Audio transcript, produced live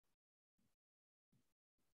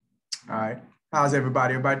All right. How's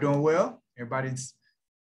everybody? Everybody doing well? Everybody's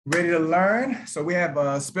ready to learn. So we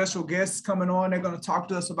have special guests coming on. They're going to talk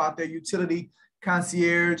to us about their utility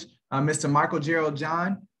concierge, Mr. Michael Gerald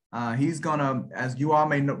John. He's going to, as you all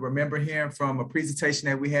may remember hearing from a presentation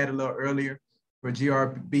that we had a little earlier for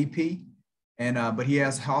GRBP. But he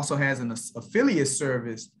also has an affiliate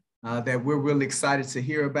service that we're really excited to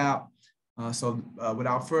hear about. So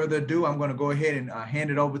without further ado, I'm going to go ahead and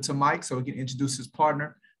hand it over to Mike so he can introduce his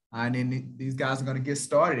partner. And then these guys are going to get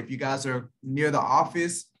started. If you guys are near the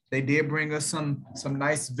office, they did bring us some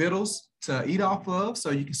nice vittles to eat off of,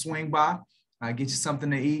 so you can swing by, get you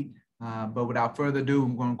something to eat. But without further ado,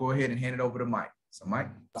 I'm going to go ahead and hand it over to Mike. So Mike,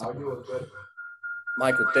 it's all yours, buddy.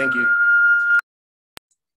 Michael, thank you.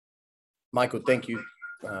 Michael, thank you.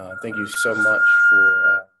 Thank you so much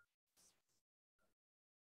for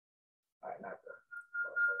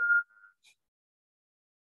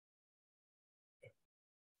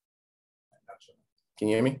Can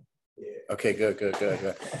you hear me? Yeah. Okay, good.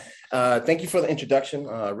 Thank you for the introduction.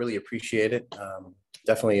 I really appreciate it.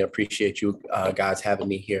 Definitely appreciate you guys having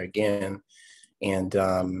me here again. And,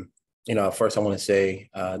 first I want to say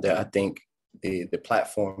that I think the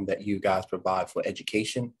platform that you guys provide for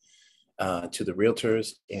education to the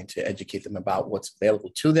realtors and to educate them about what's available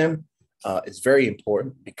to them is very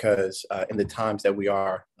important, because in the times that we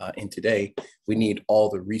are in today, we need all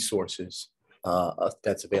the resources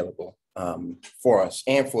that's available for us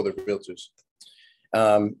and for the realtors.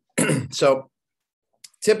 So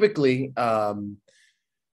typically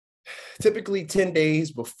 10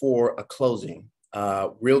 days before a closing,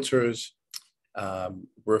 realtors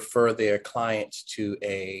refer their clients to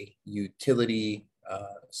a utility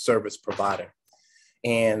service provider.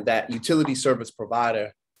 And that utility service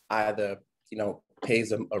provider either, pays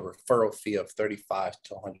them a referral fee of $35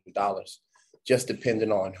 to $100, just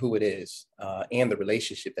depending on who it is and the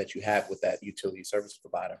relationship that you have with that utility service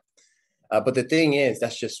provider. But the thing is,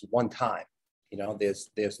 that's just one time.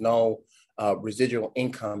 There's no residual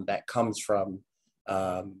income that comes from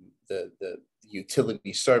the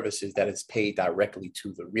utility services that is paid directly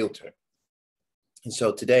to the realtor. And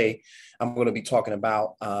so today I'm going to be talking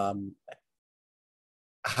about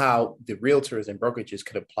how the realtors and brokerages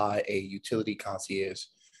could apply a utility concierge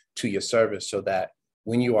to your service, so that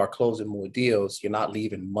when you are closing more deals, you're not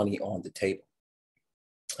leaving money on the table.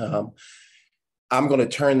 I'm going to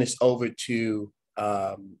turn this over to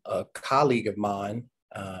a colleague of mine,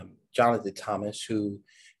 Jonathan Thomas, who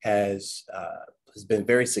has been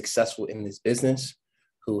very successful in this business,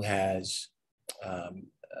 who has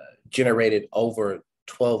generated over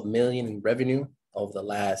 12 million in revenue over the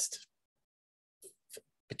last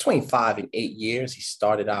between 5 and 8 years. He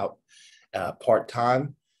started out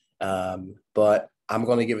part-time, but I'm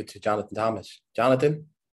going to give it to Jonathan Thomas. Jonathan?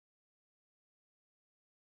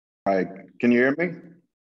 All right. Can you hear me?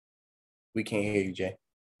 We can't hear you, Jay.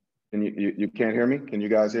 Can you can't hear me? Can you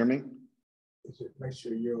guys hear me? Make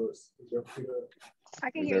sure yours is your computer.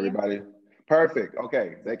 I can hear everybody? you. Perfect.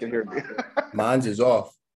 Okay, they can hear me. Mine's is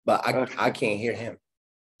off, but I can't hear him.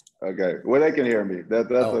 Okay. Well, they can hear me. That's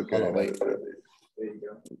okay. Hold on, wait. There you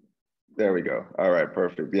go. There we go. All right,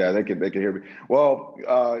 perfect. Yeah, they can hear me. Well,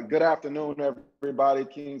 good afternoon, everybody,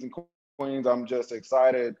 kings and queens. I'm just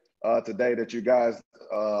excited today that you guys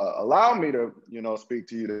allow me to, speak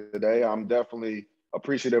to you today. I'm definitely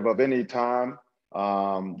appreciative of any time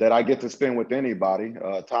that I get to spend with anybody.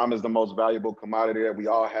 Time is the most valuable commodity that we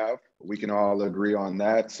all have. We can all agree on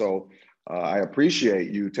that. So I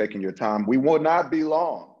appreciate you taking your time. We will not be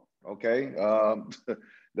long, okay?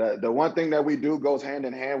 The one thing that we do goes hand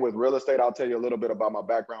in hand with real estate. I'll tell you a little bit about my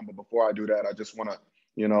background, but before I do that, I just want to,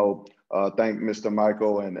 thank Mr.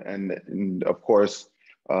 Michael and of course,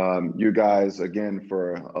 you guys again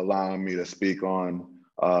for allowing me to speak on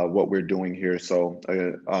what we're doing here. So,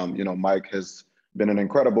 Mike has been an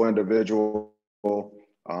incredible individual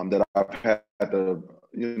that I've had the,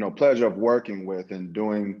 pleasure of working with and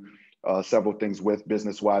doing several things with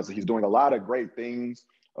business-wise. He's doing a lot of great things,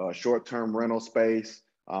 short-term rental space.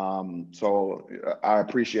 So I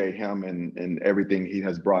appreciate him and everything he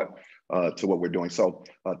has brought to what we're doing. So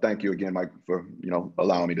thank you again, Mike, for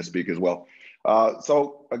allowing me to speak as well.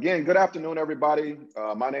 So again, good afternoon, everybody.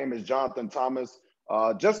 My name is Jonathan Thomas.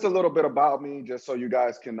 Just a little bit about me, just so you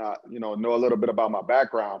guys can know a little bit about my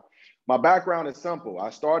background. My background is simple.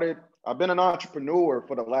 I've been an entrepreneur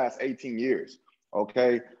for the last 18 years.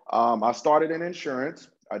 Okay, I started in insurance.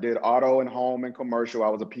 I did auto and home and commercial. I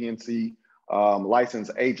was a PNC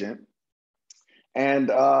licensed agent. And,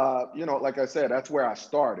 like I said, that's where I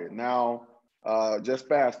started. Now, just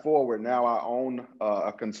fast forward, now I own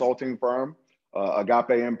a consulting firm, Agape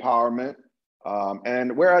Empowerment.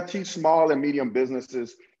 And where I teach small and medium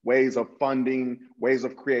businesses ways of funding, ways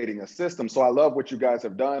of creating a system. So I love what you guys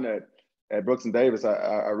have done at Brooks and Davis.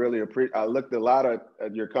 I really appreciate. I looked a lot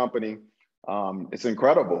at your company. It's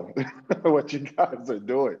incredible what you guys are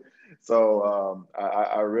doing. So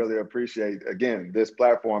I really appreciate, again, this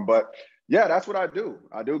platform. But yeah, that's what I do.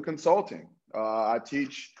 I do consulting. I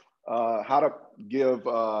teach how to give,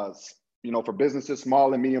 for businesses,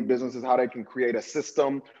 small and medium businesses, how they can create a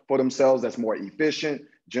system for themselves that's more efficient,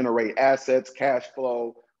 generate assets, cash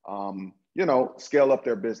flow, scale up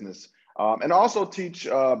their business. And also teach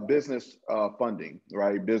business funding,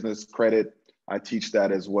 right? Business credit. I teach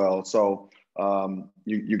that as well. So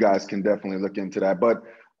you guys can definitely look into that. But,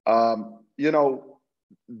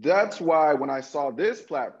 that's why when I saw this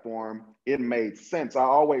platform, it made sense. I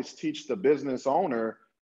always teach the business owner,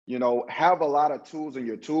 have a lot of tools in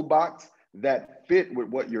your toolbox that fit with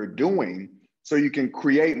what you're doing so you can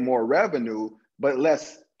create more revenue, but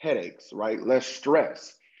less headaches, right? Less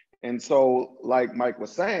stress. And so, like Mike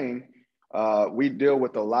was saying, we deal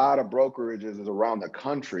with a lot of brokerages around the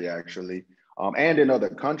country, actually, and in other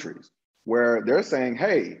countries, where they're saying,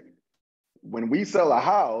 hey, when we sell a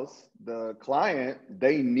house, the client,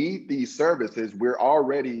 they need these services.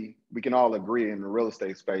 We can all agree in the real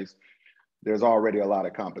estate space, there's already a lot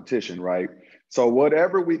of competition, right? So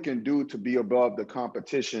whatever we can do to be above the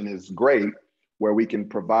competition is great, where we can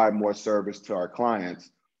provide more service to our clients.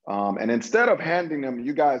 And instead of handing them,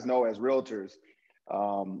 you guys know as realtors,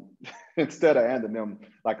 instead of handing them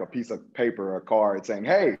like a piece of paper or a card saying,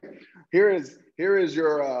 hey, here is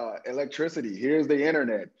your electricity, here's the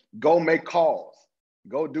internet, go make calls,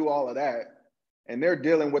 go do all of that. And they're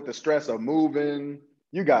dealing with the stress of moving.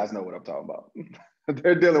 You guys know what I'm talking about.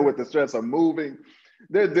 They're dealing with the stress of moving.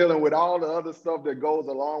 They're dealing with all the other stuff that goes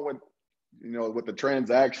along with, with the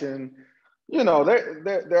transaction.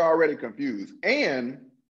 They're already confused. And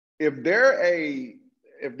if they're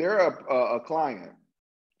a client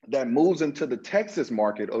that moves into the Texas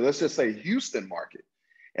market, or let's just say Houston market,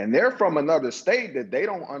 and they're from another state that they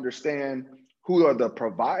don't understand who are the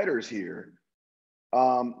providers here,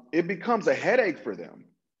 it becomes a headache for them.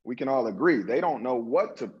 We can all agree. They don't know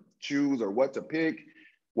what to choose or what to pick,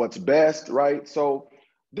 what's best, right? So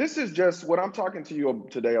this is just what I'm talking to you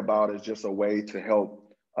today about, is just a way to help,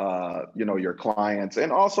 your clients,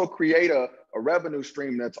 and also create a revenue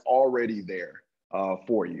stream that's already there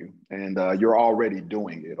for you, and you're already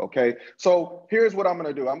doing it, okay? So here's what I'm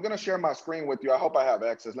gonna do. I'm gonna share my screen with you. I hope I have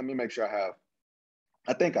access. Let me make sure I have.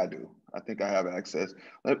 I think I do. I think I have access.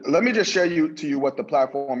 Let me just share to you what the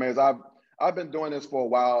platform is. I've been doing this for a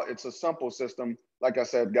while. It's a simple system. Like I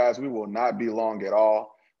said, guys, we will not be long at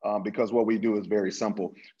all because what we do is very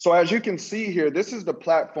simple. So as you can see here, this is the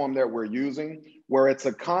platform that we're using, where it's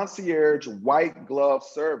a concierge white glove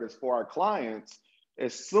service for our clients.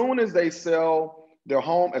 As soon as they sell their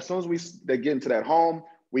home, as soon as they get into that home,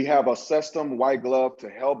 we have a system, white glove, to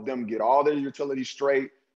help them get all their utilities straight,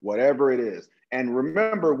 whatever it is. And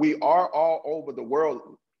remember, we are all over the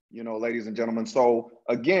world, ladies and gentlemen. So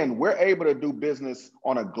again, we're able to do business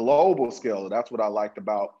on a global scale. That's what I liked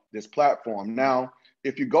about this platform. Now,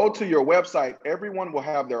 if you go to your website, everyone will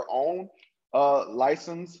have their own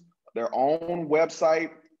license, their own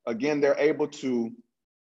website. Again, you're able to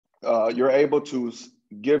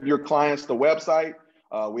give your clients the website.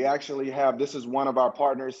 We actually have, this is one of our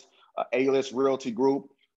partners, A-List Realty Group.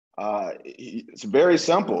 It's very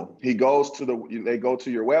simple. They go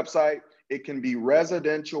to your website. It can be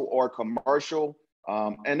residential or commercial,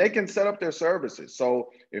 and they can set up their services. So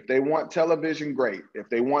if they want television, great. If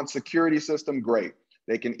they want security system, great.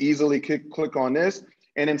 They can easily click on this.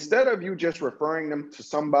 And instead of you just referring them to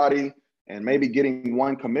somebody and maybe getting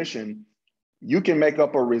one commission, you can make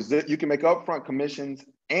up upfront commissions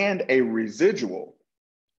and a residual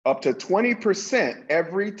up to 20%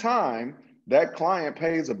 every time that client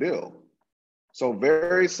pays a bill. So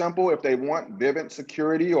very simple. If they want Vivint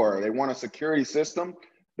security or they want a security system,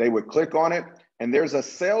 they would click on it. And there's a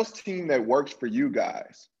sales team that works for you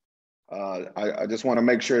guys. I just want to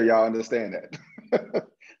make sure y'all understand that.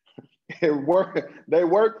 They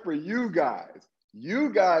work for you guys. You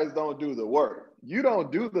guys don't do the work. You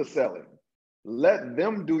don't do the selling. Let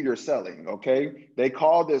them do your selling, okay? They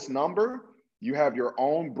call this number. You have your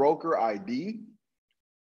own broker ID.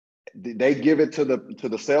 They give it to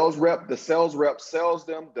the sales rep. The sales rep sells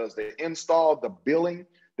them, does the install, the billing.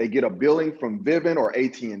 They get a billing from Vivint or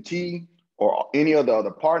AT&T or any of the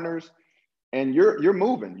other partners, and you're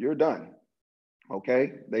moving, you're done,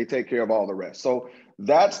 okay? They take care of all the rest. So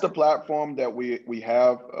that's the platform that we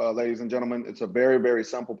have, ladies and gentlemen. It's a very, very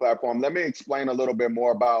simple platform. Let me explain a little bit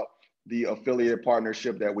more about the affiliate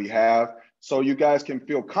partnership that we have, so you guys can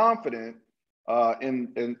feel confident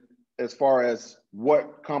in as far as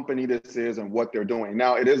what company this is and what they're doing.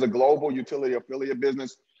 Now, it is a global utility affiliate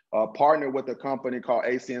business, partnered with a company called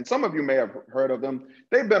ACN. Some of you may have heard of them.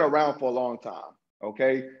 They've been around for a long time,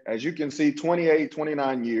 okay? As you can see, 28,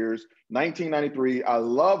 29 years, 1993. I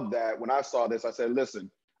love that. When I saw this, I said, listen,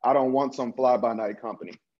 I don't want some fly-by-night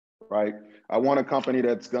company, right? I want a company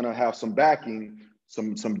that's gonna have some backing,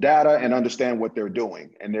 some data, and understand what they're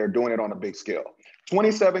doing, and they're doing it on a big scale.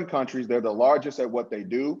 27 countries, they're the largest at what they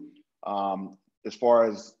do. As far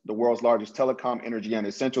as the world's largest telecom, energy, and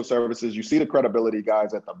essential services. You see the credibility,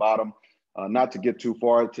 guys, at the bottom. Not to get too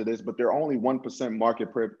far into this, but they're only 1% market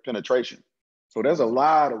penetration. So there's a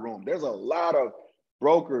lot of room. There's a lot of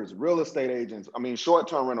brokers, real estate agents, I mean,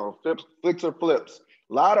 short-term rental, fix or flips.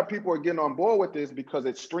 A lot of people are getting on board with this because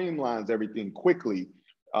it streamlines everything quickly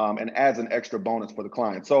and adds an extra bonus for the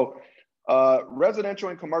client. So residential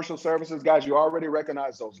and commercial services, guys, you already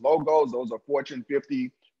recognize those logos. Those are Fortune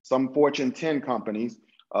 50, some Fortune 10 companies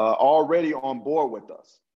already on board with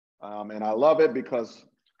us. And I love it because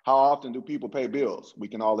how often do people pay bills? We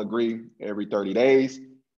can all agree every 30 days.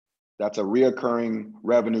 That's a reoccurring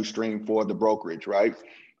revenue stream for the brokerage, right?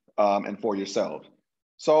 And for yourself.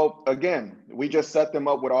 So again, we just set them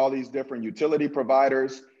up with all these different utility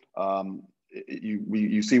providers.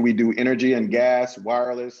 You see we do energy and gas,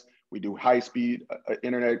 wireless. We do high-speed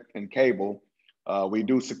internet and cable. We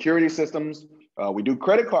do security systems. We do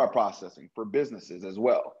credit card processing for businesses as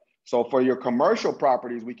well. So for your commercial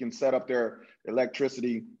properties, we can set up their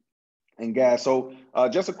electricity and gas. So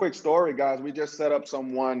just a quick story, guys. We just set up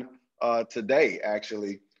someone today,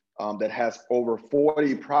 actually, that has over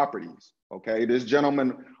 40 properties, okay? This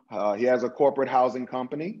gentleman, he has a corporate housing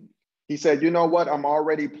company. He said, you know what? I'm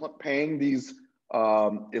already paying these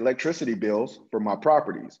electricity bills for my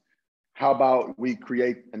properties. How about we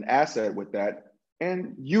create an asset with that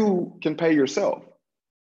and you can pay yourself?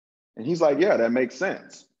 And he's like, yeah, that makes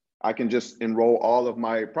sense. I can just enroll all of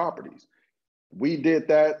my properties. We did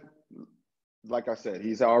that. Like I said,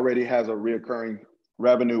 he's already has a reoccurring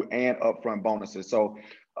revenue and upfront bonuses. So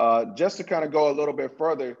just to kind of go a little bit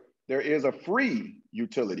further, there is a free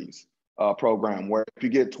utilities program where if you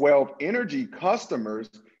get 12 energy customers,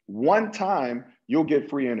 one time you'll get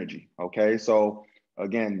free energy, okay? So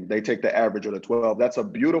again, they take the average of the 12. That's a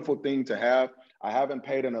beautiful thing to have. I haven't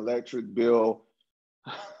paid an electric bill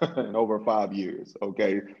in over 5 years,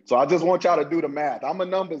 okay? So I just want y'all to do the math. I'm a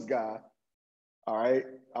numbers guy, all right?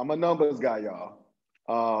 I'm a numbers guy, y'all.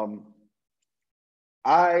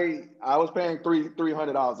 I was paying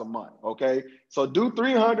 $300 a month, okay? So do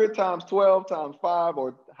 300 times 12 times 5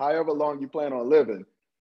 or however long you plan on living.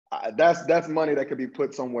 That's money that could be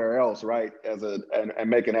put somewhere else, right? And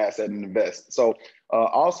make an asset and invest. So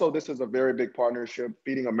also, this is a very big partnership,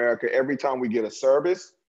 Feeding America. Every time we get a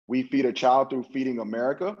service, we feed a child through Feeding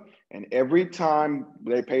America. And every time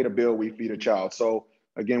they pay the bill, we feed a child. So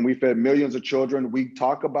again, we fed millions of children. We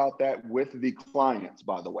talk about that with the clients,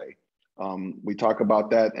 by the way. We talk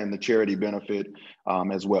about that and the charity benefit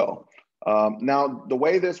as well. Now, the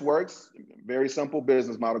way this works, very simple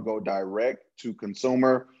business model, go direct to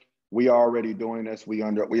consumer. We are already doing this. We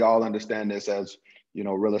all understand this as, you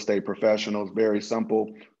know, real estate professionals, very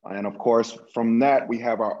simple. And of course, from that, we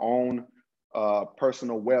have our own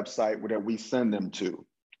personal website that we send them to.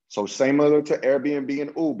 So similar to Airbnb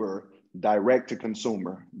and Uber, direct to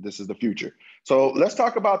consumer. This is the future. So let's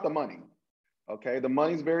talk about the money. Okay, the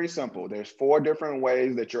money's very simple. There's 4 different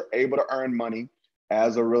ways that you're able to earn money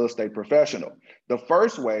as a real estate professional. The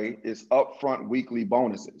first way is upfront weekly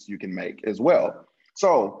bonuses you can make as well.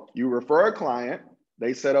 So you refer a client,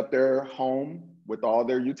 they set up their home with all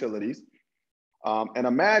their utilities. And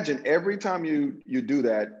imagine every time you do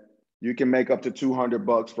that, you can make up to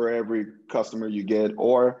 $200 for every customer you get,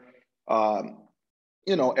 or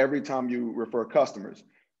you know, every time you refer customers.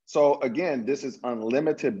 So again, this is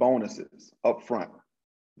unlimited bonuses up front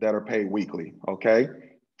that are paid weekly, okay?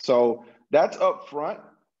 So that's up front.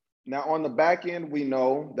 Now on the back end, we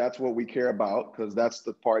know that's what we care about because that's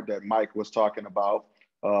the part that Mike was talking about,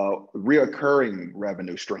 reoccurring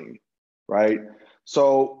revenue stream, right?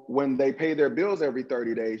 So when they pay their bills every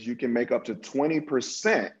 30 days, you can make up to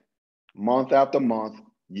 20% month after month,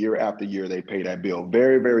 year after year, they pay that bill.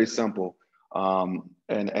 Very, very simple.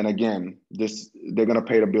 And again, they're going to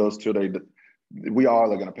pay the bills till we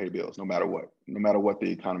all are going to pay bills no matter what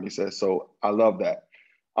the economy says. So I love that.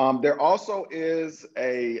 There also is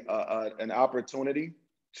an opportunity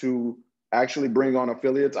to actually bring on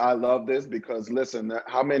affiliates. I love this because listen,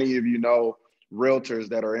 how many of you know realtors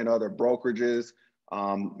that are in other brokerages?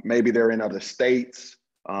 Maybe they're in other states.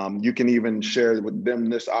 You can even share with them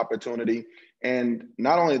this opportunity. And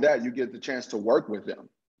not only that, you get the chance to work with them,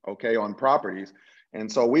 okay, on properties. And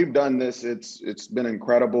so we've done this. It's been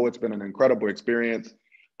incredible. It's been an incredible experience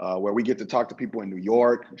where we get to talk to people in New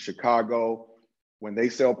York, Chicago. When they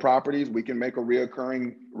sell properties, we can make a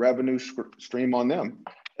reoccurring revenue stream on them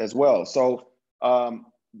as well. So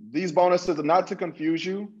these bonuses are not to confuse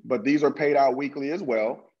you, but these are paid out weekly as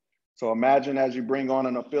well. So imagine as you bring on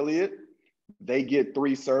an affiliate, they get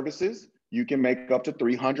 3 services. You can make up to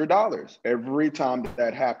 $300 every time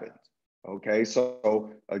that happens. Okay,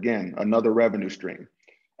 so again, another revenue stream.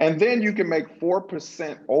 And then you can make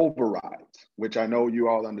 4% overrides, which I know you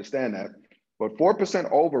all understand that, but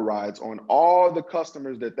 4% overrides on all the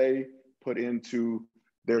customers that they put into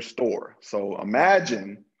their store. So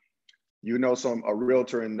imagine, you know, a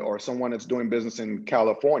realtor or someone that's doing business in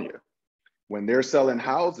California, when they're selling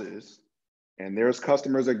houses and there's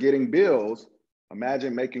customers are getting bills,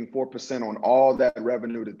 imagine making 4% on all that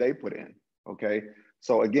revenue that they put in, okay?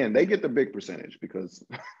 So again, they get the big percentage because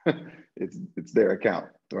it's their account,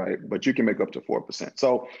 right? But you can make up to 4%.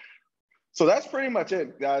 So that's pretty much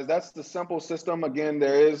it, guys. That's the simple system. Again,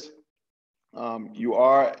 there is, you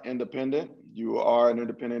are independent. You are an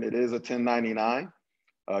independent. It is a 1099.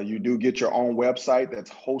 You do get your own website that's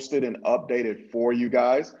hosted and updated for you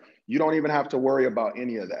guys. You don't even have to worry about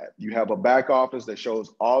any of that. You have a back office that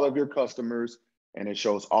shows all of your customers, and it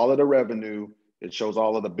shows all of the revenue. It shows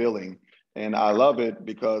all of the billing. And I love it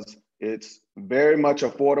because it's very much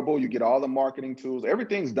affordable. You get all the marketing tools.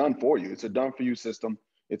 Everything's done for you. It's a done for you system.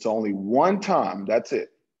 It's only one time. That's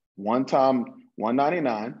it. One time,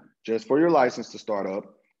 $199 just for your license to start up.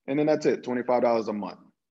 And then that's it, $25 a month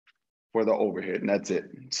for the overhead. And that's it.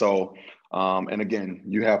 So, and again,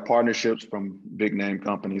 you have partnerships from big name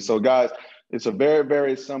companies. So guys, it's a very,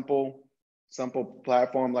 very simple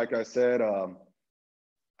platform. Like I said,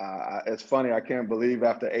 it's funny, I can't believe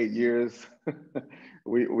after 8 years,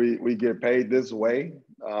 we get paid this way.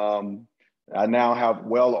 I now have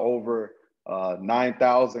well over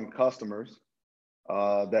 9,000 customers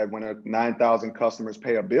that when 9,000 customers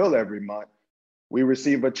pay a bill every month, we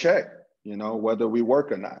receive a check, you know, whether we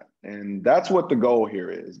work or not. And that's what the goal here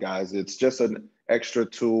is, guys. It's just an extra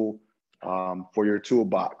tool for your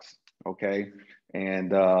toolbox, okay?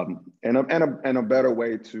 And a better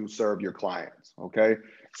way to serve your clients, okay?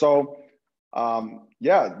 So,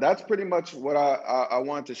 yeah, that's pretty much what I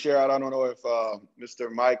wanted to share. I don't know if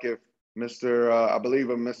Mr. Mike, if I believe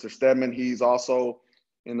of Mr. Stedman, he's also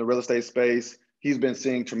in the real estate space. He's been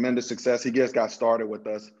seeing tremendous success. He just got started with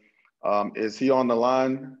us. Is he on the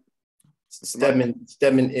line?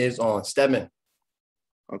 Stedman is on. Stedman.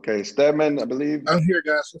 Okay, Stedman, I believe. I'm here,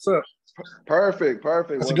 guys. What's up? Perfect. How's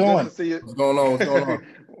Well, it going? good to see you. What's going on?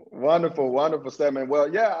 Wonderful, Stedman.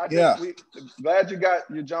 Well, yeah, we glad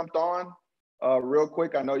you jumped on real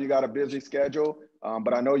quick. I know you got a busy schedule,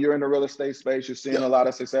 but I know you're in the real estate space. You're seeing a lot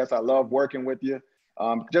of success. I love working with you.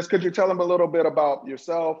 Just could you tell them a little bit about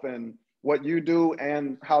yourself and what you do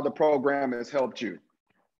and how the program has helped you?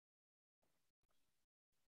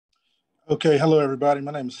 Okay, hello everybody.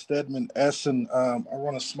 My name is Stedman Essen. I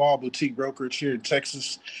run a small boutique brokerage here in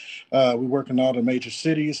Texas. We work in all the major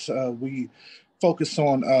cities. We focus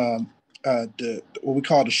on what we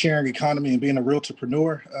call the sharing economy and being a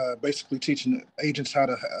realtorpreneur, basically teaching agents how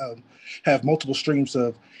to have multiple streams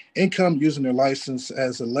of income using their license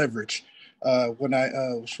as a leverage. When I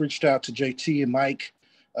was reached out to JT and Mike,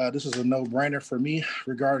 this is a no-brainer for me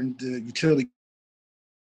regarding the utility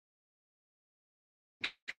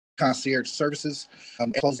concierge services.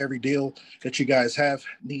 Close every deal that you guys have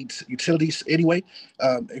needs utilities anyway.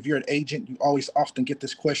 If you're an agent, you always often get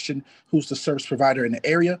this question, who's the service provider in the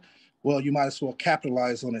area? Well, you might as well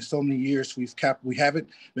capitalize on it. So many years we haven't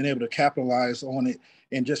been able to capitalize on it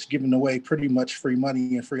and just giving away pretty much free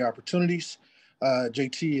money and free opportunities.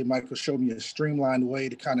 JT and Michael showed me a streamlined way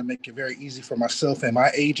to kind of make it very easy for myself and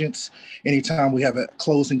my agents. Anytime we have a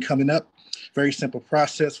closing coming up, very simple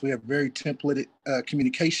process. We have very templated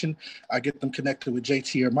communication. I get them connected with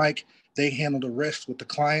JT or Mike. They handle the rest with the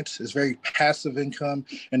clients. It's very passive income,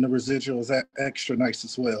 and the residual is extra nice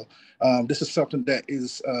as well. This is something that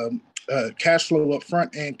is cash flow up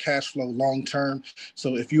front and cash flow long term.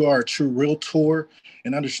 So if you are a true realtor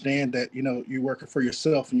and understand that, you know, you're working for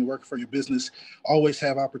yourself and you're working for your business, always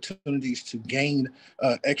have opportunities to gain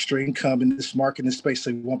extra income in this market, in this space, so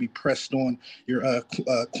you won't be pressed on your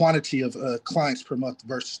quantity of clients per month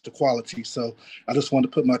versus the quality. So I just wanted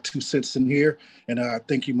to put my 2 cents in here, and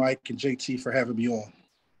thank you, Mike and JT, for having me on.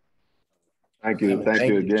 Thank you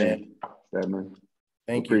again, Stedman.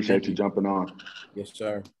 Appreciate you jumping on. Yes,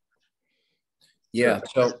 sir. Yeah.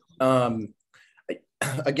 So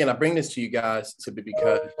again, I bring this to you guys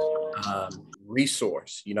because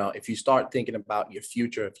resource, if you start thinking about your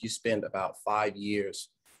future, if you spend about 5 years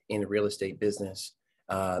in the real estate business,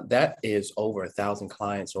 that is over 1,000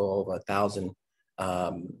 clients or over 1,000,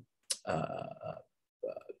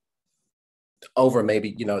 over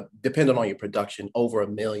maybe, depending on your production, over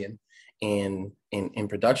 1 million in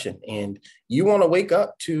production. And you want to wake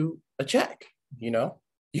up to a check, you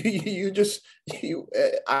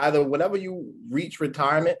either whenever you reach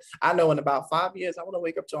retirement, I know in about 5 years, I want to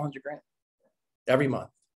wake up to 100 grand every month,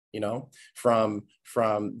 from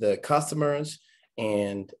the customers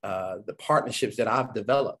and the partnerships that I've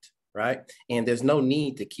developed, right? And there's no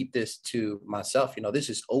need to keep this to myself. This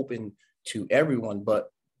is open to everyone,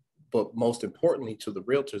 but most importantly to the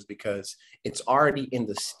realtors, because it's already in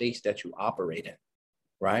the space that you operate in,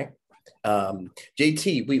 right?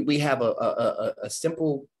 JT, we have a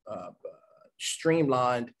simple,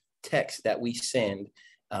 streamlined text that we send,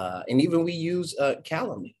 and even we use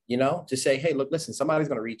Calendly, to say, hey, look, listen, somebody's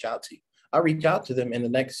going to reach out to you. I'll reach out to them in the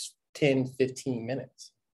next 10, 15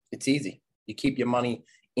 minutes. It's easy. You keep your money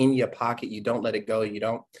in your pocket. You don't let it go. You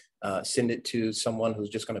don't send it to someone who's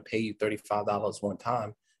just going to pay you $35 one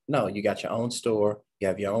time. No, you got your own store. You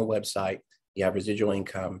have your own website. You have residual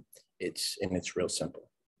income. It's real simple.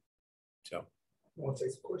 So, I want to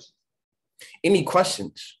take some questions. Any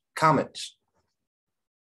questions, comments?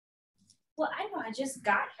 Well, I know I just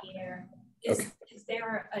got here. Is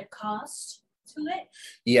there a cost to it?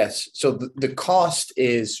 Yes. So the cost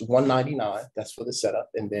is $199. That's for the setup,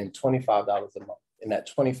 and then $25 a month. And that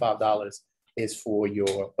 $25 is for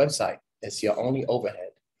your website. It's your only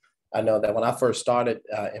overhead. I know that when I first started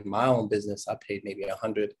in my own business, I paid maybe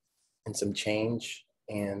 $100 and some change,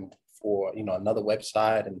 and for another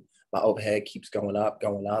website, and my overhead keeps going up.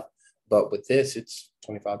 But with this, it's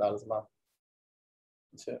 $25 a month.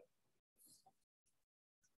 That's it.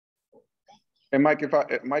 And Mike, if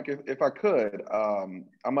I could, I'm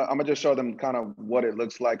gonna just show them kind of what it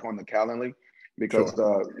looks like on the Calendly, because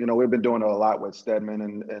Sure. We've been doing a lot with Stedman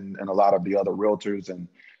and a lot of the other realtors and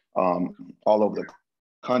all over the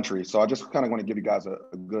country. So I just kind of want to give you guys a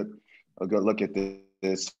good look at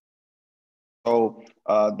this. So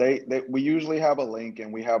we usually have a link,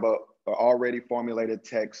 and we have a already formulated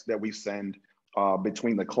text that we send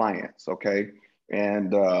between the clients. Okay.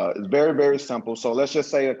 And it's very, very simple. So let's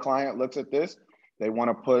just say a client looks at this. They want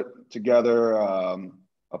to put together,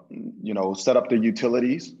 set up the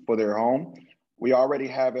utilities for their home. We already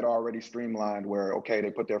have it already streamlined where, okay,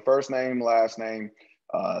 they put their first name, last name,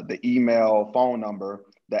 the email, phone number,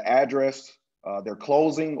 the address, their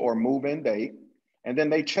closing or move-in date, and then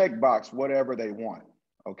they check box whatever they want,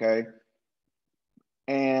 okay?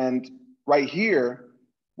 And right here,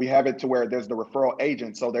 we have it to where there's the referral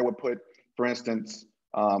agent. So they would put, for instance,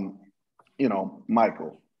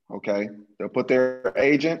 Michael, okay? They'll put their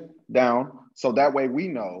agent down. So that way we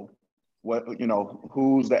know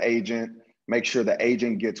who's the agent, make sure the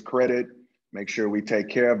agent gets credit, make sure we take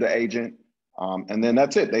care of the agent. And then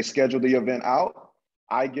that's it. They schedule the event out.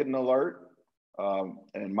 I get an alert,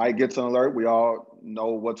 and Mike gets an alert. We all know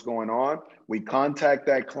what's going on. We contact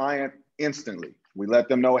that client instantly. We let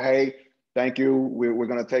them know, hey, thank you. We're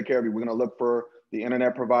going to take care of you. We're going to look for the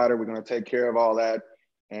internet provider. We're going to take care of all that.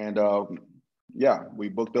 And we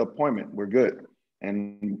booked the appointment. We're good.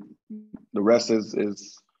 And the rest is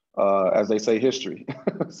as they say, history.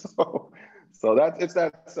 so it's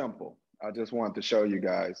that simple. I just wanted to show you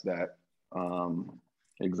guys that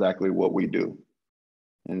exactly what we do.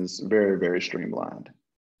 And it's very, very streamlined.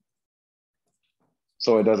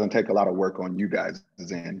 So it doesn't take a lot of work on you guys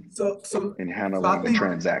in handling the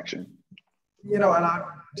transaction. And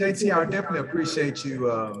JT, I definitely appreciate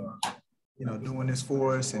you, doing this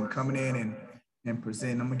for us and coming in and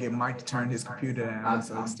presenting. I'm gonna get Mike to turn his computer down.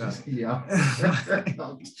 Yeah.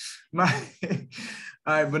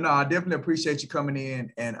 All right, but no, I definitely appreciate you coming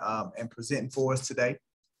in and presenting for us today.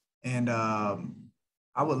 And I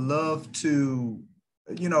would love to,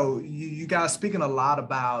 you guys speaking a lot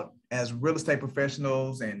about as real estate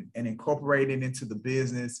professionals and incorporating into the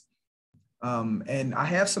business. And I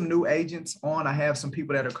have some new agents on. I have some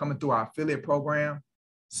people that are coming through our affiliate program.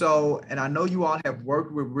 So, and I know you all have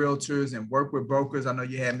worked with realtors and worked with brokers. I know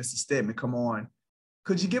you had Mr. Stedman come on.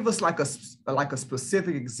 Could you give us like a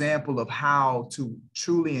specific example of how to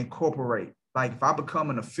truly incorporate? Like if I become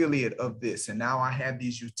an affiliate of this and now I have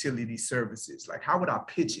these utility services, like how would I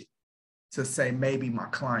pitch it to say maybe my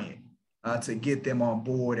client to get them on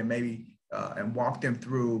board and maybe and walk them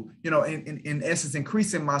through, in essence,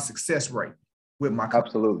 increasing my success rate with my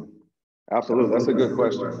company? Absolutely. That's a good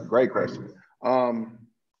question. Great question.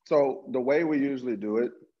 So the way we usually do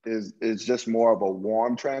it is just more of a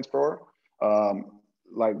warm transfer.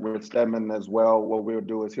 Like with Stedman as well, what we'll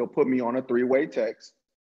do is he'll put me on a 3-way text.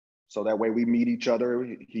 So that way we meet each other.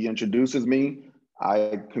 He introduces me.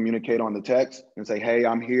 I communicate on the text and say, hey,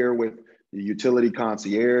 I'm here with the utility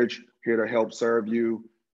concierge, here to help serve you.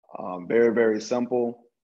 Very, very simple.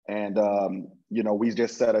 And, you know, we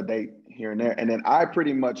just set a date here and there. And then I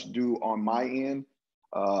pretty much do on my end,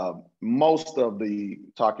 most of the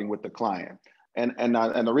talking with the client. And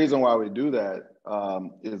the reason why we do that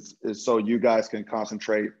is so you guys can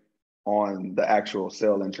concentrate on the actual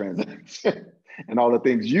sale and transaction and all the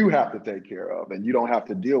things you have to take care of, and you don't have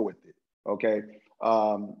to deal with it. Okay.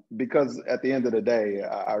 Because at the end of the day,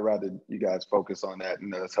 I'd rather you guys focus on that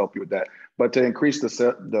and let's help you with that. But to increase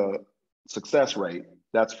the success rate,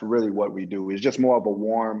 that's really what we do. It's just more of a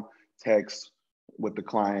warm text with the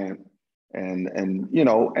client, and you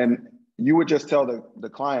know, and you would just tell the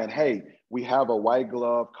client, hey, we have a white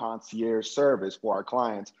glove concierge service for our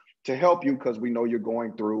clients to help you, because we know you're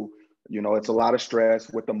going through, you know, it's a lot of stress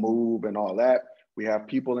with the move and all that. We have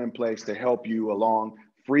people in place to help you along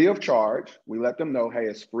free of charge. We let them know, hey,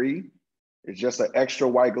 it's free. It's just an extra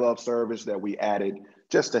white glove service that we added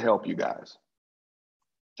just to help you guys,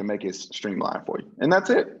 to make it streamlined for you. And that's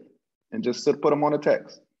it. And just put them on a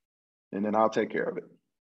text, and then I'll take care of it.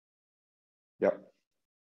 Yep.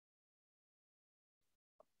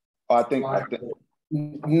 I think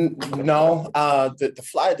no, the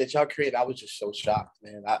flyer that y'all created, I was just so shocked,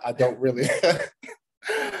 man. I don't really,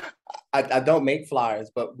 I don't make flyers,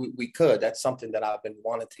 but we could. That's something that I've been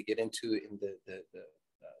wanting to get into in the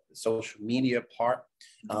social media part,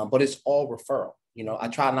 but it's all referral. You know, I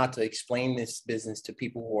try not to explain this business to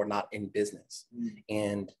people who are not in business,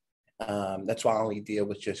 and that's why I only deal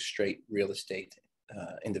with just straight real estate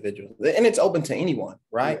individuals, and it's open to anyone,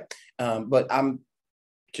 right? Yeah. But I'm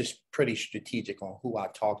just pretty strategic on who I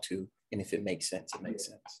talk to, and if it makes sense, it makes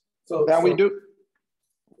sense. So now we do.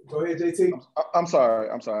 Go ahead, JT. I'm sorry.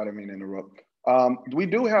 I didn't mean to interrupt. We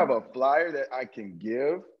do have a flyer that I can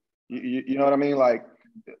give. You know what I mean? Like,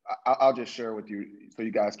 I'll just share with you so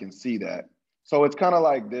you guys can see that. So it's kind of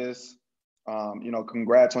like this. You know,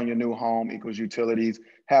 congrats on your new home equals utilities.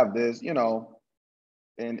 Have this, you know,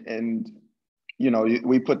 and you know,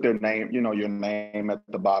 we put their name, you know, your name at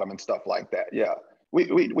the bottom and stuff like that. Yeah. We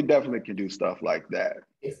definitely can do stuff like that.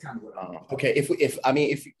 It's kind of what okay. If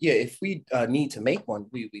we need to make one,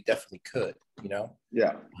 we definitely could. You know.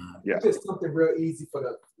 Yeah. Yeah. It's just something real easy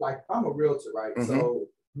for I'm a realtor, right? Mm-hmm. So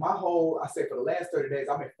I say for the last 30 days,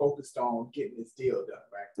 I've been focused on getting this deal done,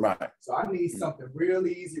 right? Right. So I need something real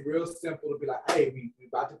easy, real simple to be like, hey, we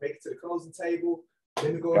about to make it to the closing table.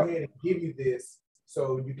 Let me go ahead and give you this,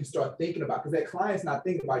 so you can start thinking about, because that client's not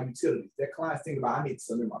thinking about utilities. That client's thinking about, I need to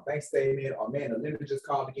submit my bank statement, or man, the lender just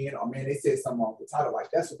called again, or man, they said something wrong with the title. Like,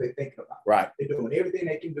 that's what they're thinking about. Right. They're doing everything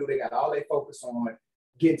they can do. They got all they focus on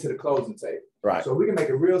getting to the closing table. Right. So we can make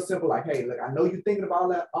it real simple. Like, hey, look, I know you're thinking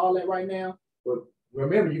about all that right now, but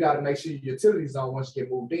remember, you got to make sure your utilities on once you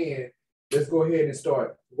get moved in. Let's go ahead and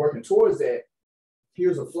start working towards that.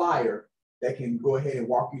 Here's a flyer that can go ahead and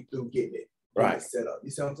walk you through getting it. Right. Set up.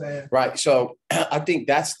 You see what I'm saying? Right. So I think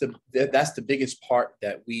that's the biggest part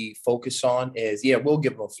that we focus on is, we'll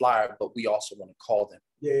give them a flyer, but we also want to call them.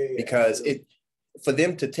 Yeah. Because for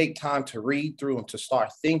them to take time to read through and to start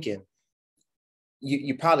thinking,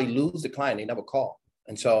 you probably lose the client. They never call.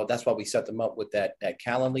 And so that's why we set them up with that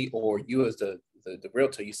Calendly, or you as the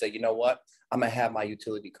realtor, you say, you know what, I'm going to have my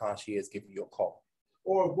utility concierge give you a call.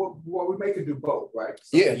 Or what we make it do both, right?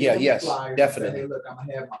 So yes, definitely. Say, hey, look, I'm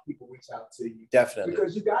gonna have my people reach out to you. Definitely.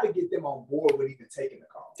 Because you got to get them on board with even taking the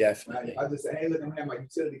call. Definitely. Right? I just say, hey, look, I'm gonna have my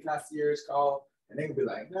utility concierge call, and they can be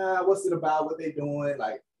like, nah, what's it about? What they doing?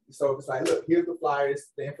 Like, so it's like, look, here's the flyers,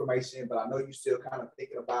 the information, but I know you're still kind of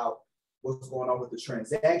thinking about what's going on with the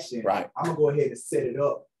transaction. Right. I'm gonna go ahead and set it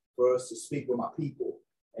up for us to speak with my people,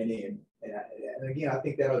 and then and again, I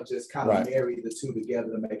think that'll just kind of marry the two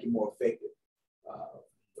together to make it more effective.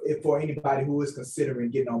 For anybody who is considering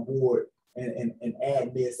getting on board and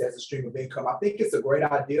add this as a stream of income, I think it's a great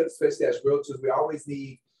idea, especially as realtors. We always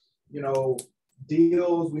need, you know,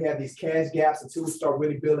 deals. We have these cash gaps until we start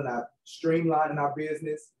really building streamlining our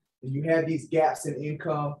business. And you have these gaps in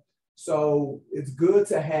income. So it's good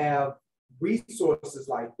to have resources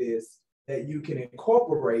like this that you can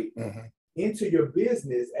incorporate into your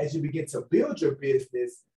business as you begin to build your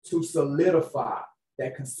business to solidify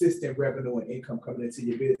that consistent revenue and income coming into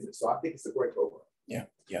your business. So I think it's a great program. Yeah.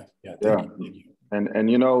 Thank you. And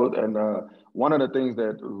you know, and one of the things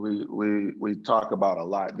that we talk about a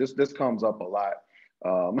lot, this comes up a lot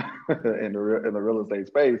in the real estate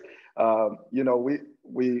space. You know,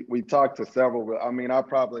 we talked to several. I mean, I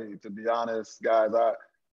probably, to be honest, guys,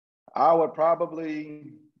 I would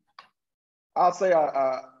probably, I'll say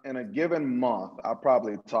I in a given month, I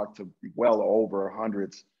probably talk to well over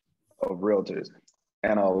hundreds of realtors.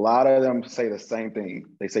 And a lot of them say the same thing.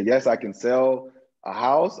 They say, yes, I can sell a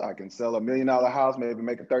house. I can sell $1 million house, maybe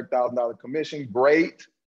make a $30,000 commission. Great,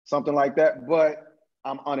 something like that. But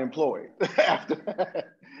I'm unemployed after that.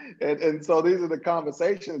 And so these are the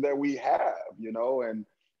conversations that we have, you know, and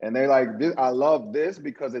they're like, I love this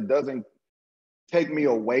because it doesn't take me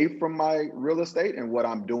away from my real estate and what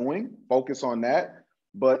I'm doing, focus on that,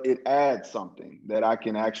 but it adds something that I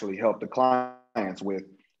can actually help the clients with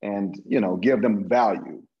and, you know, give them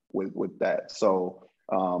value with that. So,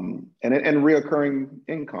 and reoccurring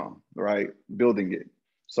income, right? Building it.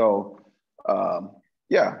 So,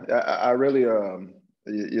 yeah, I really,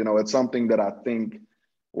 you know, it's something that I think,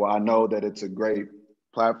 well, I know that it's a great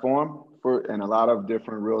platform for, and a lot of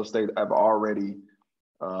different real estate have already,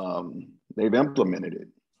 they've implemented it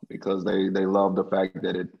because they love the fact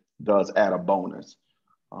that it does add a bonus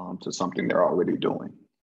to something they're already doing.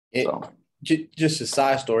 Just a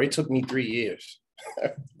side story, it took me 3 years,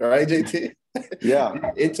 right, JT?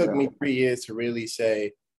 Yeah. It took me 3 years to really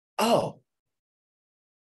say, oh,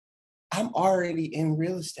 I'm already in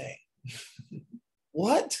real estate.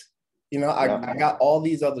 What? You know, I got all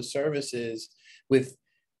these other services with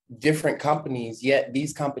different companies, yet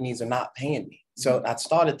these companies are not paying me. So I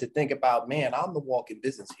started to think about, man, I'm the walking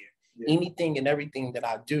business here. Yeah. Anything and everything that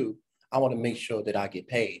I do, I want to make sure that I get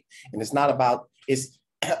paid. And it's not about, it's,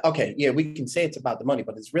 okay, yeah, we can say it's about the money,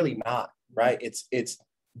 but it's really not, right? It's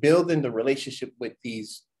building the relationship with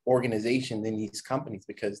these organizations and these companies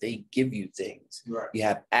because they give you things. Right. You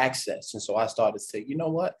have access. And so I started to say, you know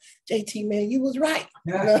what, JT, man, you was right.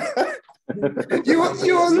 you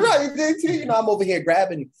was right, JT. You know, I'm over here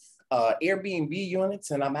grabbing Airbnb units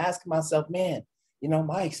and I'm asking myself, man, you know,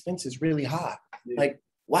 my expense is really high. Yeah. Like,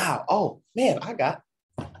 wow, oh man, I got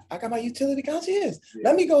my utility concierge. Yeah.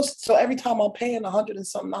 Let me go. So every time I'm paying $100 and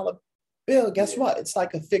something bill, guess what? It's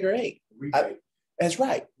like a figure eight. That's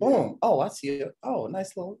right. Boom. Yeah. Oh, I see it. Oh,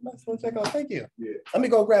 nice little check out. Thank you. Yeah. Let me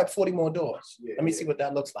go grab 40 more doors. Yeah, let me see what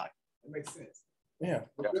that looks like. That makes sense. Yeah.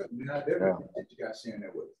 Well, good. I definitely appreciate you guys sharing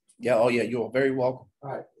that with us. Yeah. Oh, yeah. You're very welcome.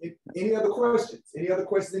 All right. Any other questions? Any other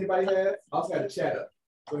questions anybody has? I also got to chat up.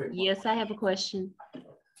 Go ahead. Yes, I have a question.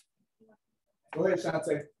 Go ahead,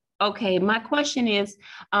 Shante. Okay, my question is,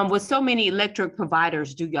 with so many electric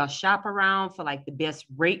providers, do y'all shop around for like the best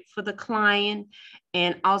rate for the client?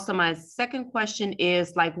 And also my second question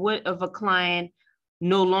is, like, what if a client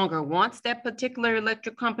no longer wants that particular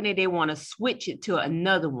electric company, they want to switch it to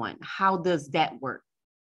another one? How does that work?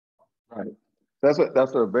 Right. That's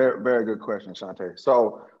a very, very good question, Shante.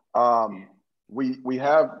 So we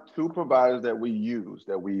have two providers that we use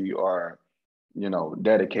that we are, you know,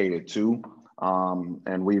 dedicated to.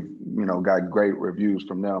 And we've, you know, got great reviews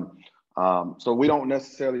from them. So we don't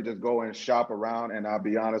necessarily just go and shop around. And I'll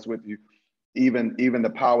be honest with you, even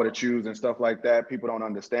the power to choose and stuff like that, people don't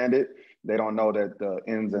understand it. They don't know that the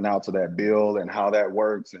ins and outs of that bill and how that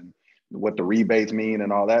works and what the rebates mean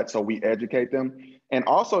and all that. So we educate them. And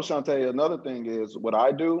also, Shante, another thing is what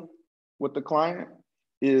I do with the client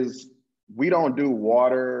is we don't do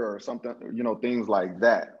water or something, you know, things like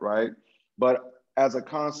that, right? But as a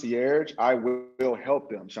concierge, I will help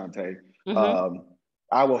them, Shante. Mm-hmm.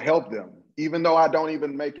 I will help them, even though I don't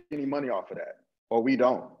even make any money off of that, or we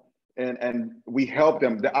don't. And we help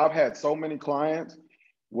them. I've had so many clients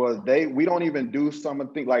where we don't even do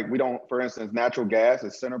something like we don't, for instance, natural gas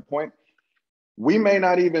is center point. We may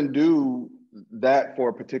not even do that for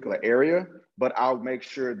a particular area, but I'll make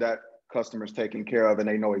sure that customer's taken care of and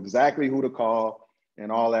they know exactly who to call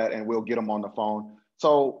and all that, and we'll get them on the phone.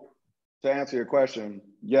 So to answer your question,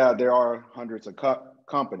 yeah, there are hundreds of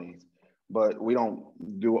companies, but we don't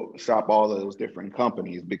shop all of those different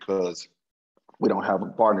companies because we don't have a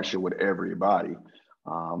partnership with everybody.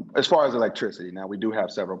 As far as electricity, now we do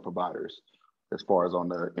have several providers as far as on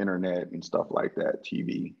the internet and stuff like that,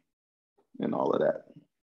 TV and all of that.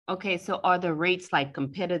 Okay, so are the rates like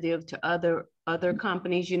competitive to other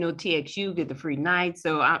companies? You know, TXU get the free night.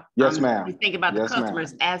 So I'm thinking about the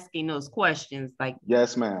customers asking those questions. Like,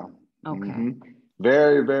 yes, ma'am. Okay. Mm-hmm.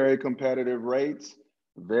 Very, very competitive rates.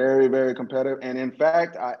 Very, very competitive. And in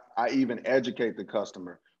fact, I even educate the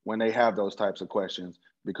customer when they have those types of questions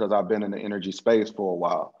because I've been in the energy space for a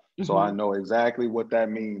while. Mm-hmm. So I know exactly what that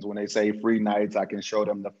means. When they say free nights, I can show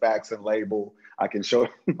them the facts and label. I can show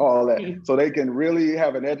them all that. Mm-hmm. So they can really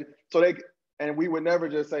have an edge. And we would never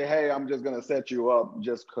just say, hey, I'm just going to set you up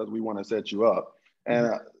just because we want to set you up.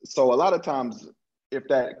 And so a lot of times, if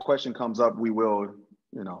that question comes up, we will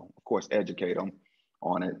you know, of course, educate them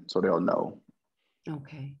on it so they'll know.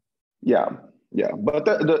 Okay. Yeah, yeah. But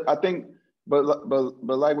I think, but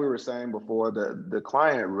like we were saying before, the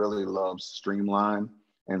client really loves streamline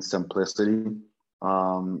and simplicity,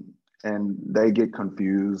 and they get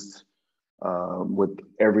confused with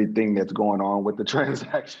everything that's going on with the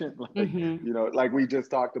transaction. Like, you know, like we just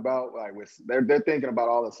talked about, like they're thinking about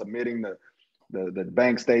all the submitting the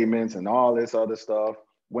bank statements and all this other stuff.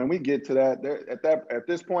 When we get to that, at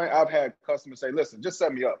this point, I've had customers say, "Listen, just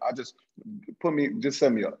set me up. Just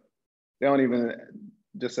set me up." They don't even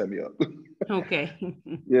just set me up. Okay.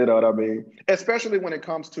 You know what I mean? Especially when it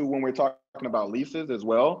comes to when we're talking about leases as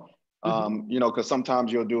well. You know, because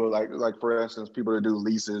sometimes you'll do it like for instance, people that do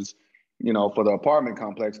leases, you know, for the apartment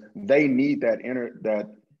complex, they need that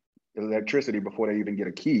electricity before they even get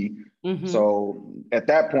a key. So at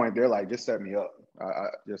that point, they're like, just set me up.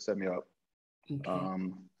 Just set me up.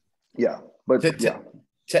 Okay. Yeah, but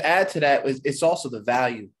to add to that, it's also the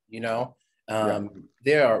value, you know.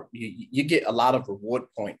 There are you get a lot of reward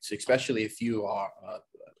points, especially if you are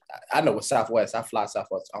I know with Southwest, I fly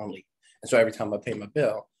Southwest only, and so every time I pay my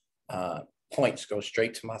bill, points go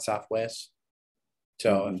straight to my Southwest.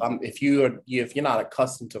 So if you're not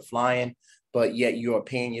accustomed to flying, but yet you are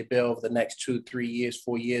paying your bill for the next 2, 3 years,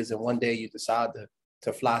 4 years, and one day you decide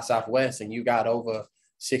to fly Southwest and you got over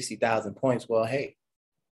 60,000 points, well, hey,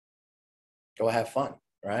 go have fun,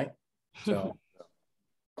 right? So,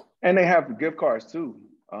 and they have gift cards too.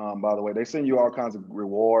 By the way, they send you all kinds of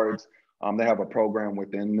rewards. They have a program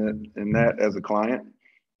within that as a client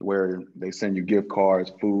where they send you gift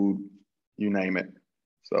cards, food, you name it.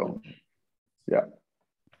 So, yeah.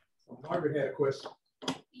 Margaret had a question.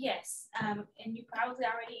 Yes, and you probably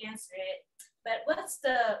already answered it, but what's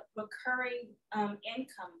the recurring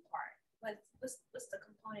income part? What's the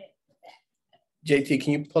component of that? JT,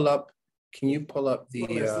 can you pull up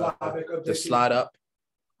the slide up?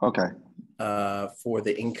 Okay. For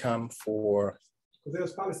the income for. Because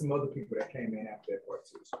there's probably some other people that came in after that part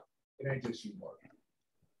too. So it ain't just you, Mark.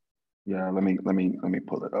 Yeah, let me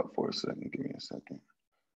pull it up for a second. Give me a second.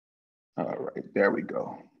 All right, there we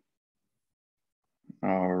go.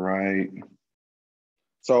 All right.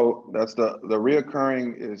 So that's the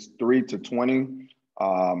reoccurring is 3 to 20.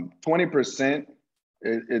 20%.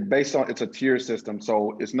 It based on, it's a tier system,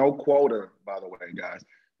 so it's no quota, by the way, guys.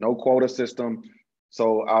 No quota system.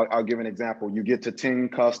 So I'll give an example. You get to 10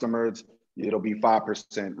 customers, it'll be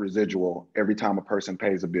 5% residual every time a person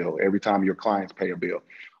pays a bill, every time your clients pay a bill.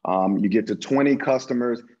 You get to 20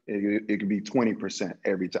 customers, it can be 20%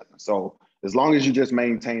 every time. So as long as you just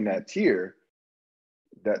maintain that tier,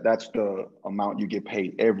 that's the amount you get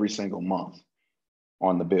paid every single month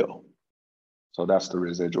on the bill. So that's the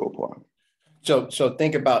residual part. So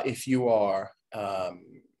think about if you are,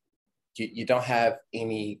 you don't have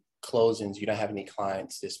any closings, you don't have any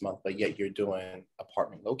clients this month, but yet you're doing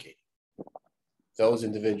apartment locating. Those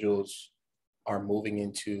individuals are moving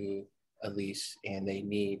into a lease and they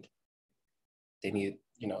need, you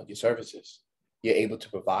know, your services. You're able to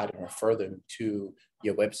provide and refer them to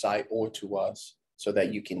your website or to us so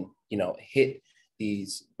that you can, you know, hit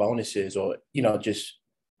these bonuses or, you know, just,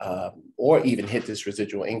 or even hit this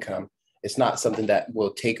residual income. It's not something that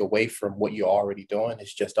will take away from what you're already doing.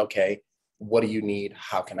 It's just, okay, what do you need?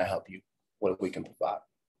 How can I help you? What we can provide.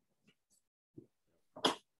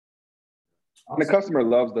 And the customer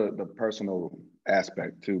loves the personal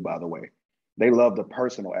aspect too, by the way. They love the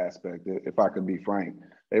personal aspect, if I could be frank.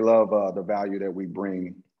 They love the value that we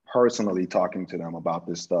bring personally talking to them about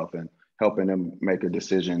this stuff and helping them make a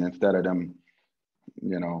decision instead of them,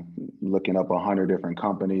 you know, looking up 100 different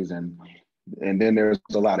companies. And then there's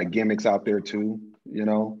a lot of gimmicks out there too, you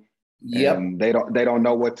know. Yep. And they don't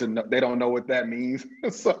know what that means.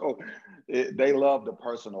 So they love the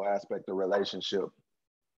personal aspect, the relationship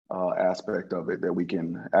aspect of it, that we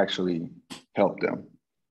can actually help them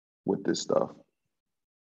with this stuff.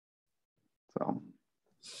 So,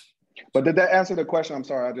 but did that answer the question? I'm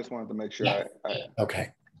sorry, I just wanted to make sure. Yeah. Okay.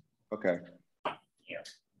 Okay. Yeah.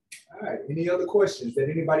 All right. Any other questions that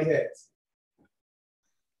anybody has?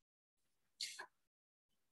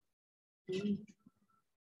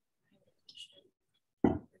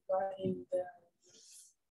 Regarding the,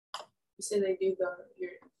 you said they do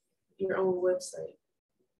your own website.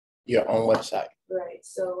 Your own website. Right.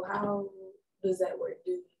 So how does that work?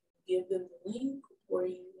 Do you give them the link, or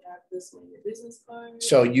you have this on your business card?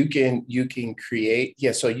 So you can create,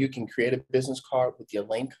 so you can create a business card with your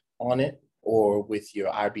link on it or with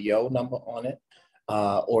your IBO number on it.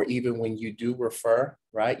 Or even when you do refer,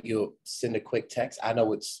 right, you'll send a quick text. I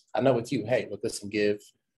know it's you. Hey, look, listen, give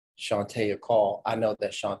Shantae a call. I know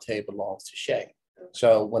that Shantae belongs to Shay.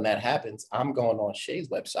 So when that happens, I'm going on Shay's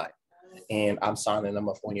website and I'm signing them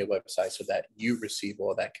up on your website so that you receive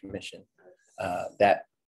all that commission. That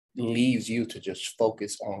leaves you to just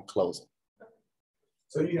focus on closing.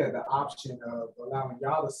 So you have the option of allowing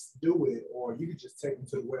y'all to do it, or you could just take them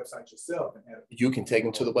to the website yourself and have. You can take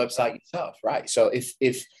them to the website yourself, right? So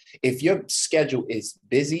if your schedule is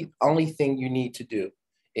busy, only thing you need to do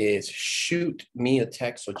is shoot me a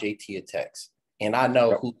text or JT a text, and I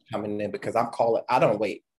know who's coming in because I'm calling. I don't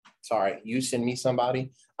wait. Sorry, you send me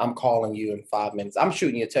somebody, I'm calling you in 5 minutes. I'm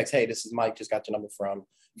shooting you a text. Hey, this is Mike. Just got your number from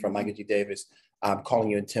Michael G. Davis. I'm calling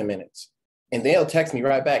you in 10 minutes. And they'll text me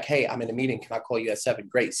right back, hey, I'm in a meeting. Can I call you at 7?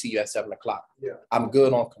 Great, see you at 7 o'clock. Yeah. I'm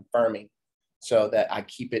good on confirming so that I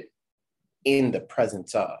keep it in the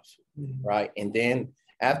presence of, right? And then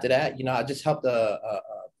after that, I just helped a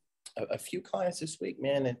few clients this week,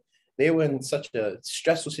 man, and they were in such a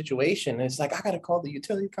stressful situation. And it's like, I got to call the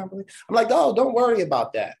utility company. I'm like, oh, don't worry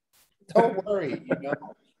about that. Don't worry,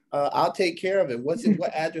 I'll take care of it. What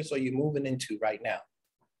address are you moving into right now?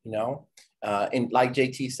 And like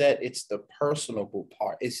JT said, it's the personable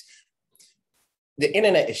part. It's the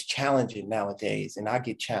internet is challenging nowadays, and I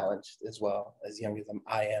get challenged as well. As young as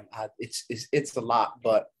I am, it's a lot.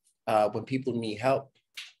 But when people need help,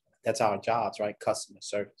 that's our jobs, right? Customer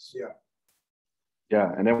service. Yeah.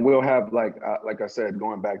 Yeah, and then we'll have like I said,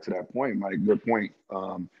 going back to that point, Mike. Good point.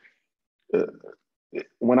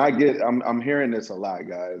 When I'm hearing this a lot,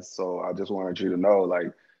 guys. So I just wanted you to know,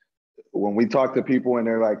 like, when we talk to people and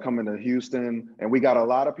they're like coming to Houston, and we got a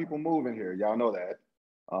lot of people moving here. Y'all know that.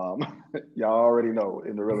 Y'all already know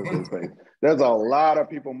in the real estate space. There's a lot of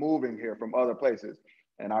people moving here from other places.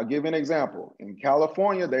 And I'll give an example. In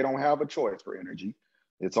California, they don't have a choice for energy.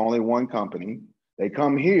 It's only one company. They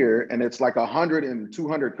come here and it's like 100 and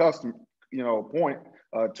 200 custom,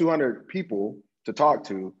 200 people to talk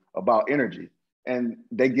to about energy, and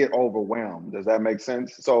they get overwhelmed. Does that make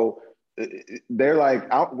sense? So they're like,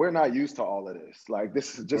 we're not used to all of this. Like,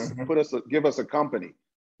 this is just give us a company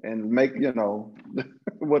and make,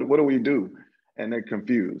 what do we do? And they're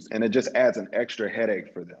confused, and it just adds an extra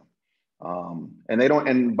headache for them.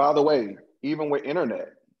 And by the way, even with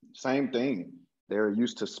internet, same thing. They're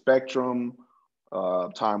used to Spectrum,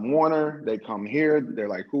 Time Warner. They come here, they're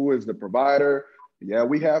like, who is the provider? Yeah,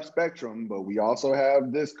 we have Spectrum, but we also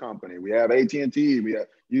have this company. We have AT&T. We have,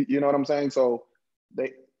 you know what I'm saying? So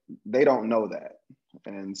they don't know that.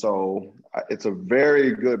 And so it's a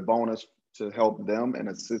very good bonus to help them and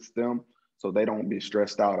assist them so they don't be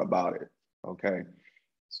stressed out about it. Okay.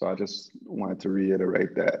 So I just wanted to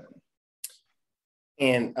reiterate that.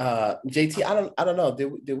 And JT, I don't know.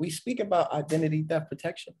 Did we speak about identity theft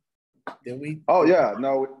protection? Did we? Oh yeah,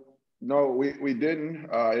 no, we didn't.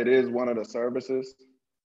 It is one of the services.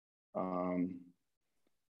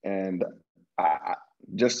 And I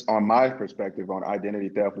just on my perspective on identity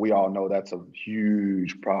theft, we all know that's a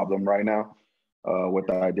huge problem right now with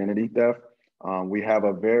the identity theft. We have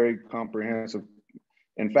a very comprehensive,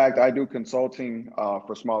 in fact, I do consulting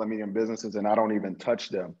for small and medium businesses, and I don't even touch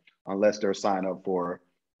them unless they're signed up for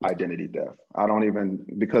identity theft. I don't even,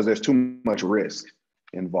 because there's too much risk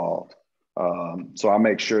involved. So I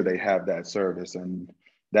make sure they have that service, and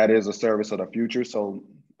that is a service of the future. So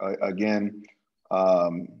again,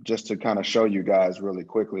 just to kind of show you guys really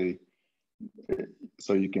quickly,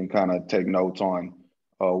 so you can kind of take notes on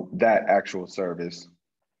that actual service.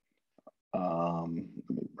 Let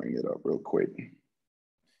me bring it up real quick.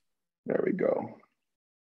 There we go.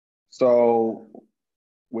 So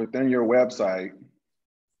within your website,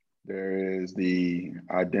 there is the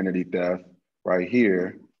identity theft right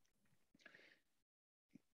here.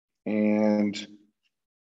 And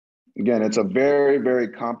again, it's a very, very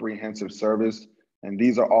comprehensive service. And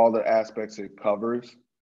these are all the aspects it covers.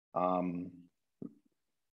 In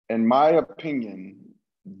my opinion,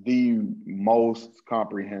 the most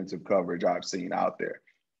comprehensive coverage I've seen out there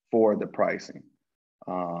for the pricing.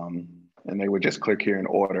 And they would just click here and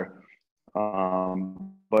order.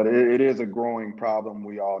 But it is a growing problem,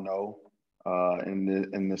 we all know,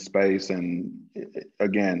 in the space. And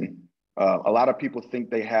again, a lot of people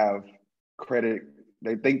think they have credit,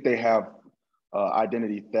 they think they have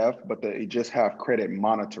identity theft, but they just have credit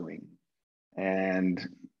monitoring. And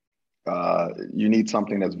you need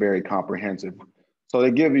something that's very comprehensive. So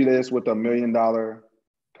they give you this with $1 million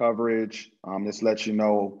coverage. This lets you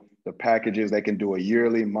know the packages. They can do a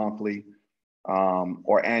yearly, monthly,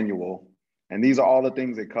 or annual. And these are all the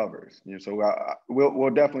things it covers. So we'll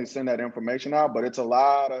definitely send that information out, but it's a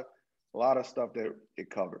lot of stuff that it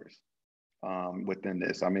covers within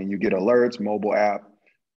this. I mean, you get alerts, mobile app,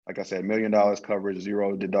 like I said, $1 million coverage,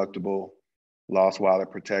 0 deductible, lost wallet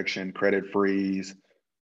protection, credit freeze,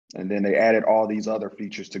 and then they added all these other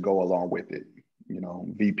features to go along with it, you know,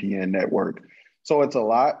 VPN network. So it's a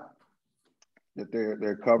lot that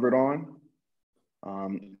they're covered on.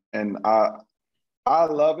 And I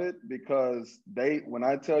love it because when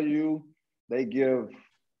I tell you, they give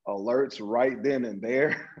alerts right then and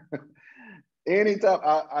there. Anytime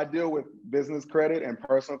I deal with business credit and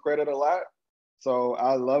personal credit a lot. So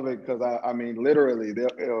I love it because I mean, literally,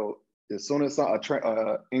 they'll as soon as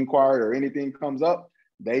a inquiry or anything comes up,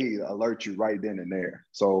 they alert you right then and there.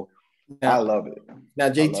 So now, I love it. Now,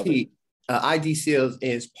 JT, IDCO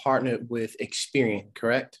is partnered with Experian,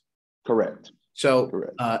 correct? Correct. So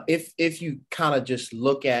correct. If you kind of just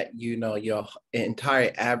look at, you know, your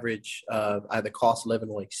entire average of either cost of living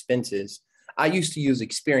or expenses, I used to use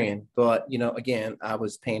Experian, but, you know, again, I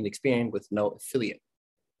was paying Experian with no affiliate,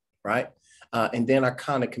 right? And then I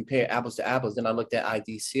kind of compare apples to apples. Then I looked at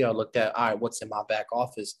IDC. I looked at, all right, what's in my back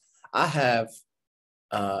office? I have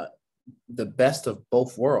the best of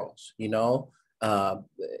both worlds, you know,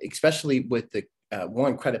 especially with the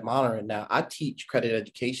one credit monitoring. Now, I teach credit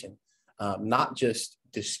education, not just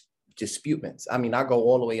disputes. I mean, I go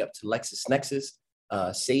all the way up to LexisNexis,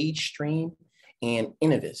 Sage Stream, and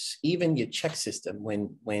Innovis, even your check system.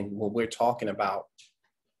 When we're talking about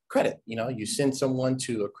credit, you know, you send someone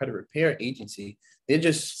to a credit repair agency, they're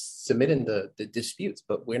just submitting the disputes,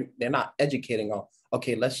 but they're not educating on,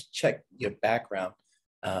 okay, let's check your background.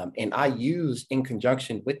 And I use, in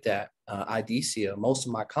conjunction with that IDCO, most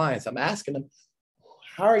of my clients, I'm asking them,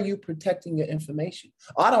 how are you protecting your information?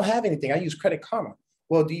 Oh, I don't have anything. I use Credit Karma.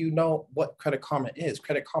 Well, do you know what Credit Karma is?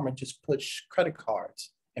 Credit Karma just puts credit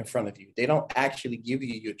cards in front of you. They don't actually give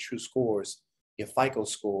you your true scores, your FICO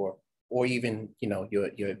score, or even, you know,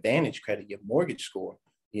 your Advantage credit, your mortgage score,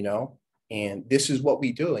 you know, and this is what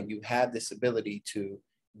we do. And you have this ability to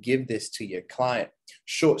give this to your client.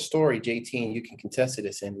 Short story, JT, and you can contest to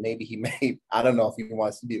this, and maybe he may, I don't know if he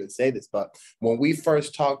wants me to say this, but when we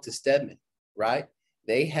first talked to Stedman, right,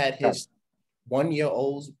 they had his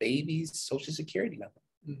 1-year-old's baby's social security number.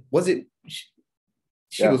 Was it,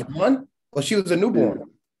 she was one, or she was a newborn?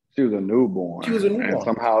 She was a newborn. She was a newborn. And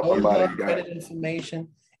somehow somebody got credit information.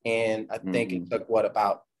 And I think it took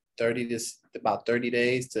about 30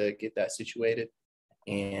 days to get that situated.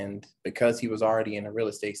 And because he was already in the real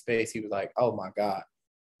estate space, he was like, oh my God.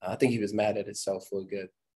 I think he was mad at himself for a good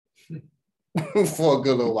for a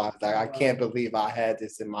good little while. Like, I can't believe I had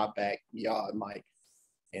this in my backyard, Mike.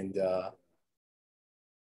 And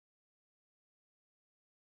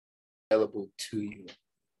available to you.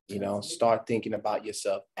 You know, start thinking about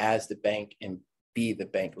yourself as the bank and be the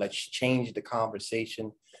bank. Let's change the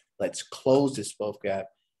conversation. Let's close this wealth gap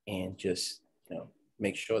and just, you know,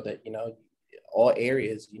 make sure that, you know, all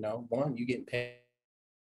areas, you know, one, you getting paid,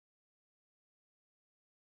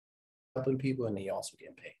 helping people, and they also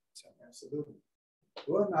getting paid. So. Absolutely.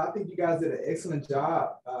 Well, no, I think you guys did an excellent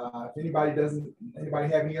job. If anybody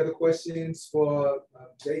have any other questions for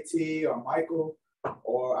JT or Michael,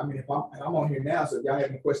 or I mean, if I'm on here now, so if y'all have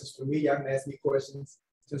any questions for me, y'all can ask me questions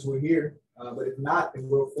since we're here. But if not, then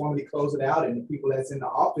we'll formally close it out, and the people that's in the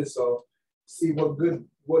office, so see what good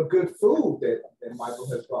food that Michael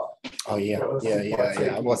has brought. Oh yeah,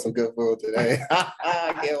 I want some good food today.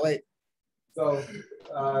 I can't wait. So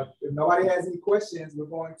if nobody has any questions, we're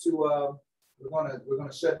going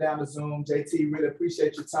to shut down the Zoom. JT, really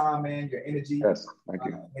appreciate your time, man, your energy. Yes, thank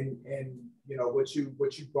you. And you know what you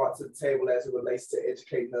brought to the table as it relates to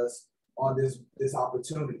educating us on this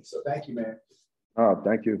opportunity. So thank you, man.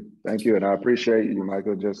 Thank you, and I appreciate you,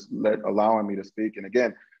 Michael, just allowing me to speak. And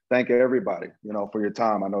again, thank everybody, you know, for your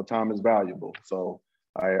time. I know time is valuable, so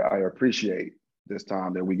I appreciate this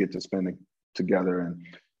time that we get to spend together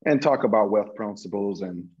and talk about wealth principles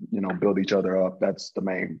and, you know, build each other up. That's the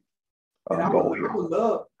main goal here.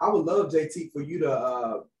 I would love JT for you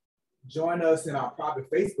to join us in our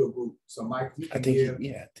private Facebook group. So Mike, you can give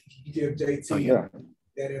JT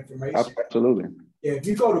that information. Absolutely. Yeah, if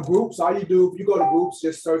you go to groups, if you go to groups,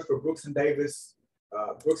 just search for Brooks and Davis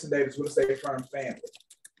Real Estate Firm Family.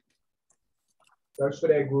 Search for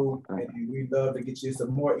that group, and we'd love to get you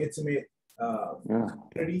some more intimate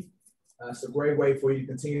community. It's a great way for you to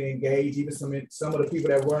continue to engage. Even some of the people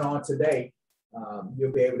that weren't on today,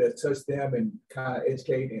 you'll be able to touch them and kind of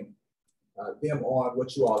educate them on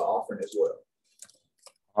what you all are offering as well.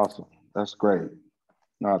 Awesome. That's great.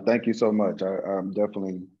 No, thank you so much. I'm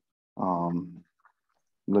definitely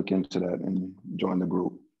look into that and join the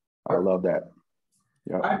group. I love that.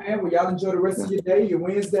 Yeah. All right, man. Well, y'all enjoy the rest of your day, your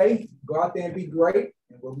Wednesday. Go out there and be great.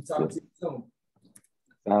 And we'll be talking to you soon.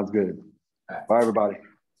 Sounds good. Bye, everybody.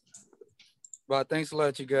 Bye. Thanks a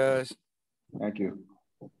lot, you guys. Thank you.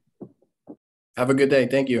 Have a good day.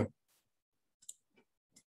 Thank you.